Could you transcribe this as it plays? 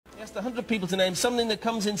asked 100 people to name something that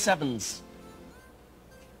comes in sevens.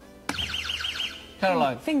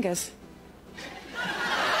 Caroline. Fingers.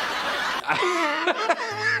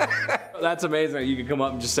 That's amazing. You can come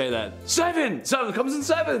up and just say that. Seven comes in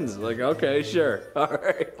sevens. Like, okay, sure. All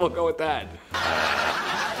right, we'll go with that.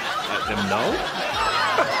 No?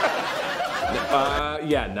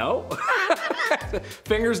 Yeah, no.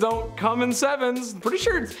 Fingers don't come in sevens. Pretty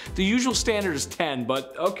sure the usual standard is 10,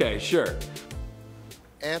 but okay, sure.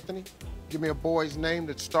 Anthony, give me a boy's name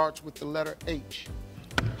that starts with the letter H.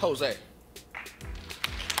 Jose.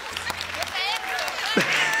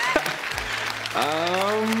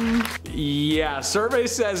 Yeah, survey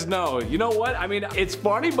says no. You know what? I mean, it's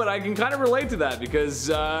funny, but I can kind of relate to that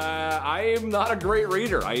because I am not a great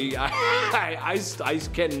reader. I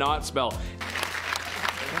cannot spell.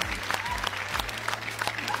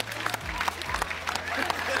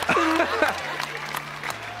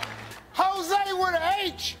 Jose with an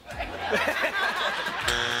H!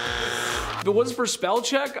 If it wasn't for spell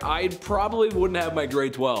check, I probably wouldn't have my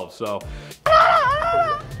grade 12, so.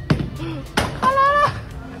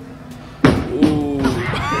 Ooh.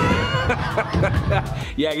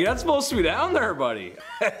 Yeah, you're not supposed to be down there, buddy.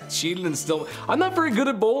 Cheating and still. I'm not very good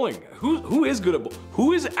at bowling. Who is good at bowling?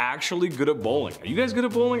 Who is actually good at bowling? Are you guys good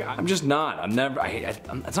at bowling? I'm just not. I'm never.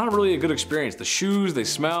 It's not really a good experience. The shoes, they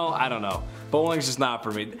smell. I don't know. Bowling's just not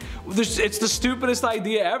for me. It's the stupidest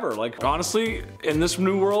idea ever. Like, honestly, in this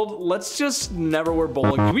new world, let's just never wear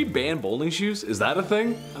bowling. Can we ban bowling shoes? Is that a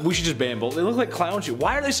thing? We should just ban bowling. They look like clown shoes.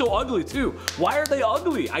 Why are they so ugly, too? Why are they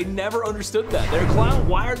ugly? I never understood that. They're clown.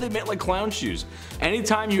 Why are they made like clown shoes?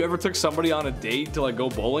 Anytime you ever took somebody on a date to like go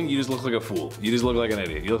bowling, you just look like a fool. You just look like an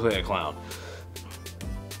idiot. You look like a clown.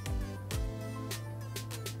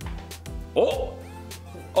 Oh!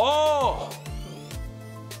 Oh!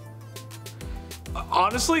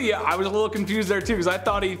 Honestly, yeah, I was a little confused there too because I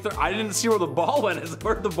thought I didn't see where the ball went.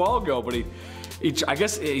 Where'd the ball go? But I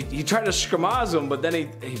guess he tried to schmaz him, but then he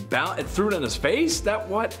threw it in his face.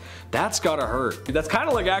 That's gotta hurt. That's kind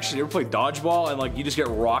of like actually you ever play dodgeball and like you just get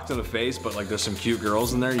rocked in the face, but like there's some cute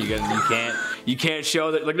girls in there. You can't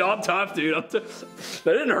show that. Like, no, I'm tough, dude. That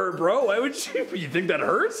didn't hurt, bro. Why would you think that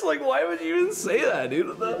hurts? Like, why would you even say that,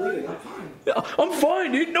 dude? I'm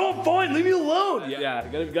fine, dude. No, I'm fine. Leave me alone. Yeah,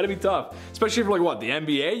 gotta be tough, especially for like what, the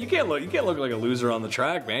NBA. You can't look like a loser on the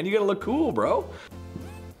track, man. You gotta look cool, bro.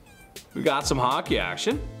 We got some hockey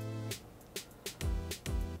action.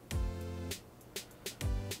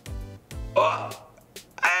 Oh,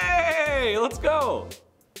 hey, let's go.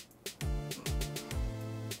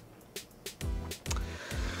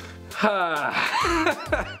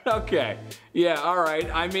 Okay, yeah, all right.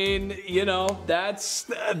 I mean, you know, that's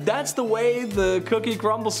the way the cookie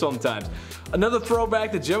crumbles sometimes. Another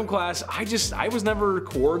throwback to gym class, I was never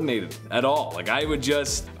coordinated at all. Like I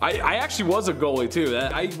actually was a goalie too.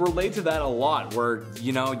 I relate to that a lot where,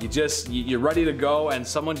 you know, you're ready to go and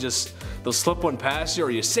someone they'll slip one past you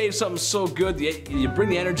or you save something so good, you bring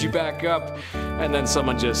the energy back up and then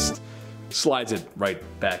someone just slides it right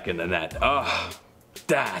back in the net. Ugh,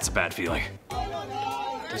 that's a bad feeling.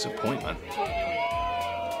 Disappointment.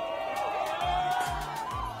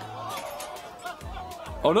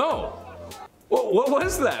 Oh no! What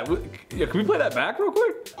was that? Yeah, can we play that back real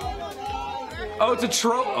quick? Oh, it's a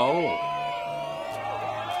trophy. Oh.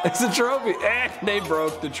 It's a trophy. They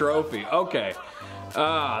broke the trophy. Okay.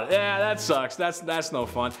 Yeah, that sucks. That's no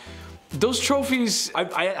fun. Those trophies,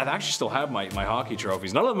 I actually still have my hockey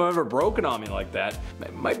trophies. None of them have ever broken on me like that.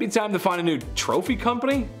 It might be time to find a new trophy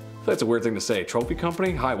company. That's a weird thing to say. Trophy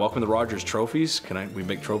company? Hi, welcome to Rogers Trophies. We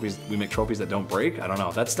make trophies that don't break? I don't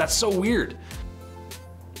know. That's so weird.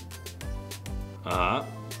 Right,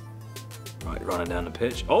 running down the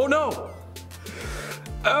pitch. Oh no!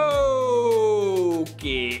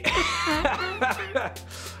 Okay.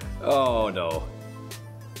 Oh no.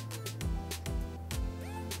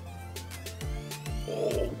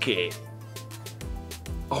 Okay.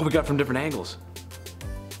 Oh, we got from different angles.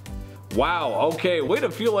 Wow, okay, way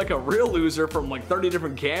to feel like a real loser from like 30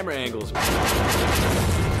 different camera angles.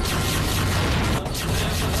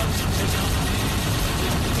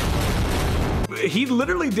 He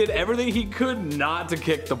literally did everything he could not to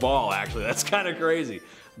kick the ball, actually. That's kind of crazy.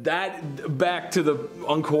 Back to the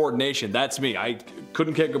uncoordination, that's me. I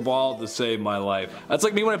couldn't kick a ball to save my life. That's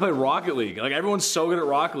like me when I play Rocket League. Like everyone's so good at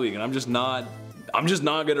Rocket League and I'm just not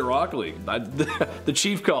good at Rocket League. The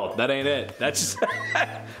chief called, that ain't it. That's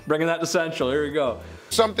bringing that to Central, here we go.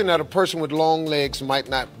 Something that a person with long legs might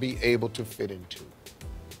not be able to fit into.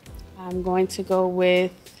 I'm going to go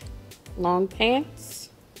with long pants.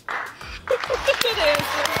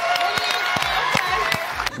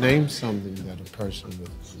 Name something that a person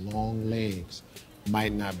with long legs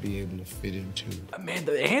might not be able to fit into. Man,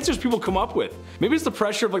 the answers people come up with. Maybe it's the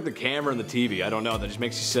pressure of like the camera and the TV. I don't know. That just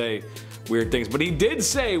makes you say weird things. But he did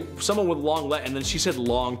say someone with long legs, and then she said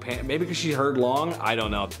long pants. Maybe because she heard long. I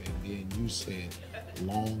don't know. And you said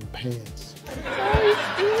long pants. Sorry,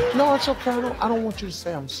 Steve. No, it's okay. I don't want you to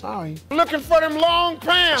say I'm sorry. I'm looking for them long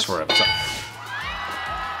pants. I swear.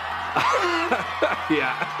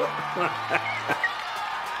 Yeah.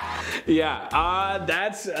 Yeah,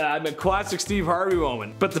 that's a classic Steve Harvey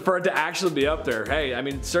moment. But for it to actually be up there, hey, I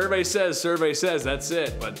mean, survey says, that's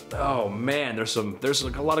it. But oh man, there's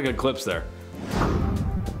like a lot of good clips there.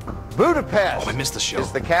 Budapest I missed the show.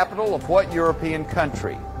 Is the capital of what European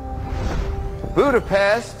country?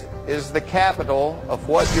 Budapest is the capital of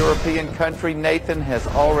what European country Nathan has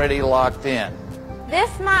already locked in?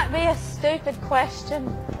 This might be a stupid question.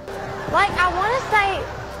 Like, I want to say,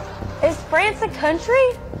 is France a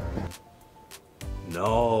country?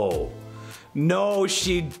 No,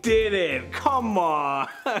 she didn't. Come on.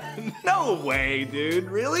 No way, dude.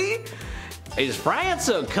 Really? Is France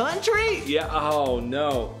a country? Yeah, oh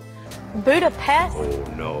no. Budapest? Oh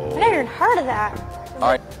no. I never even heard of that.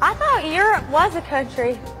 All right. I thought Europe was a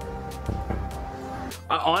country.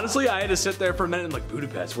 Honestly, I had to sit there for a minute and like,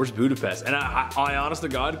 Budapest, where's Budapest? And I honest to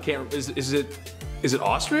God, can't, is it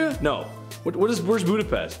Austria? No. Where's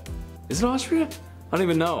Budapest? Is it Austria? I don't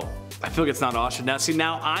even know. I feel like it's not Austria. Now, see,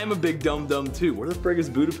 now I'm a big dum-dum too. Where the frig is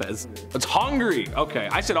Budapest? It's Hungary. Okay,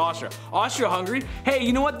 I said Austria. Austria, Hungary. Hey,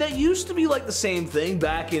 you know what? That used to be like the same thing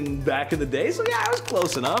back in the day. So yeah, I was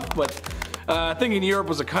close enough. But thinking Europe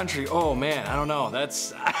was a country, oh man, I don't know.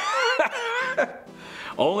 That's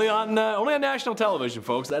only on national television,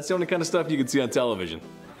 folks. That's the only kind of stuff you can see on television.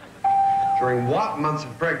 During what months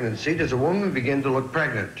of pregnancy does a woman begin to look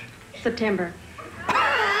pregnant? September.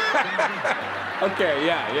 Okay,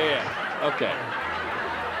 yeah. Okay.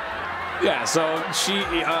 Yeah, so she,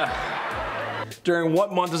 during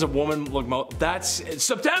what month does a woman look it's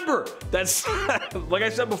September! That's, like I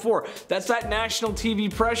said before, that's that national TV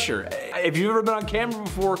pressure. If you've ever been on camera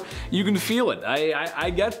before, you can feel it. I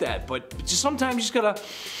get that, but just sometimes you just gotta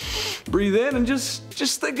breathe in and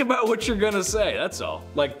just think about what you're gonna say, that's all.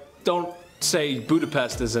 Like, don't say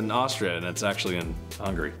Budapest is in Austria and it's actually in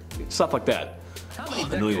Hungary. Stuff like that. How many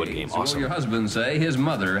the Newlywed Game, awesome. Will your husband say his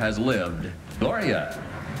mother has lived? Gloria.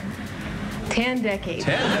 10 decades.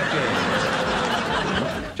 10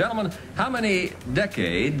 decades. Gentlemen, how many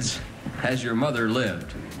decades has your mother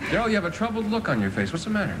lived? Daryl, you have a troubled look on your face. What's the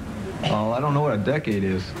matter? Oh, I don't know what a decade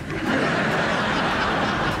is.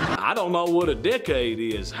 I don't know what a decade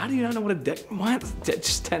is. How do you not know what a decade? What?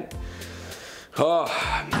 Just 10. Oh.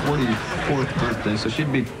 44th birthday, so she'd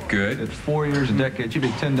be good. At 4 years a decade, she'd be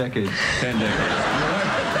 10 decades. 10 decades.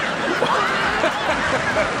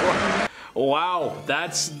 Wow,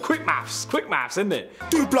 that's quick maths, isn't it?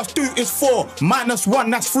 2 + 2 is 4, -1,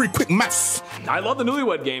 that's 3, quick maths. I love the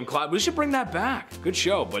Newlywed Game, Clyde. We should bring that back. Good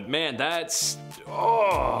show, but man, that's,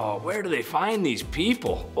 where do they find these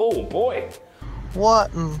people? Oh boy.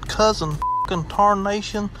 What in cousin f***ing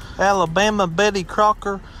tarnation, Alabama Betty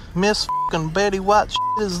Crocker, Miss f***ing Betty White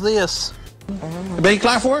shit is this? Ben je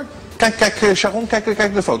klaar voor? Kijk, Sharon,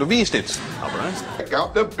 kijk de foto. Wie is dit? Check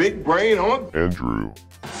out the big brain on Andrew.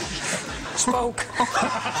 Spook.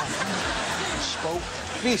 Spook.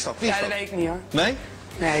 Wie is dat? Ja, dat weet ik niet hoor. Nee?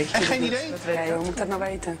 Nee. Echt geen idee? Nee, hoe moet ik dat nou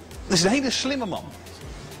weten? Dat is een hele slimme man.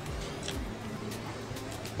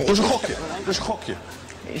 Dat is een gokje.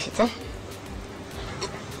 Wie is het dan?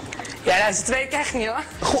 Ja, dat weet ik echt niet hoor.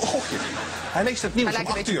 Gokje. Hij leest het nieuws om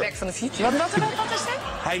 8 uur. Back van de future. Wat is dit?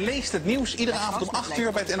 Hij leest het nieuws iedere avond om 8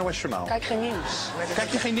 uur bij het NOS Journaal. Kijk geen nieuws. Kijk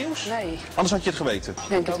je geen nieuws? Nee. Anders had je het geweten. Ik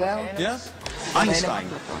denk het wel. Ja? Einstein.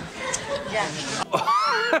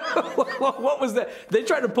 What was that? They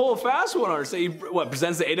tried to pull a fast one on her. Say, what,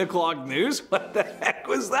 presents the 8 o'clock news? What the heck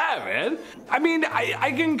was that, man? I mean,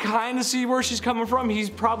 I can kind of see where she's coming from. He's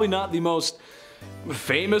probably not the most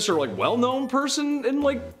famous or like well-known person in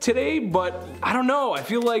like today, but I don't know. I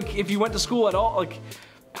feel like if you went to school at all, like,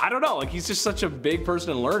 I don't know, like he's just such a big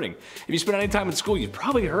person in learning. If you spend any time in school, you've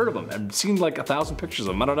probably heard of him and seen like 1,000 pictures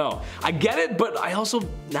of him. I don't know. I get it, but I also,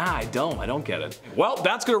 I don't get it. Well,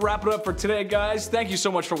 that's gonna wrap it up for today, guys. Thank you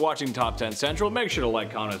so much for watching Top 10 Central. Make sure to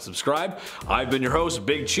like, comment, and subscribe. I've been your host,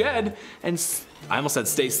 Big Ched, and I almost said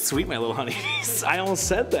stay sweet, my little honeys. I almost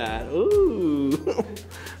said that. Ooh,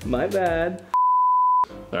 my bad.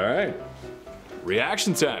 All right,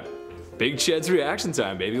 reaction time. Big Ched's reaction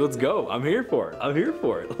time, baby. Let's go. I'm here for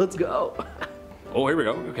it. Let's go. Oh, here we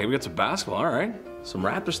go. Okay, we got some basketball. All right, some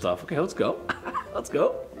Raptor stuff. Okay, let's go. Let's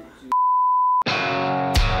go.